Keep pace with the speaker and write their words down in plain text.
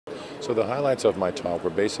So the highlights of my talk were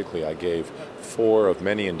basically I gave 4 of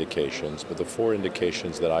many indications, but the 4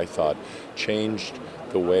 indications that I thought changed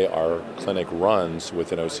the way our clinic runs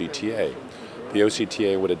with an OCTA. The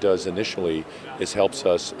OCTA, what it does initially is helps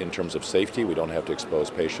us in terms of safety. We don't have to expose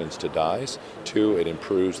patients to dyes. 2, it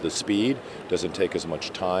improves the speed, doesn't take as much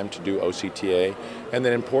time to do OCTA. And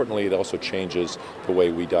then importantly, it also changes the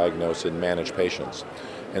way we diagnose and manage patients.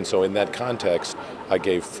 And so in that context, I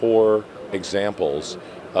gave 4 examples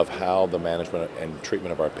of how the management and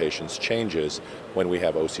treatment of our patients changes when we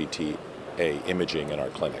have OCTA imaging in our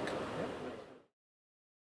clinic.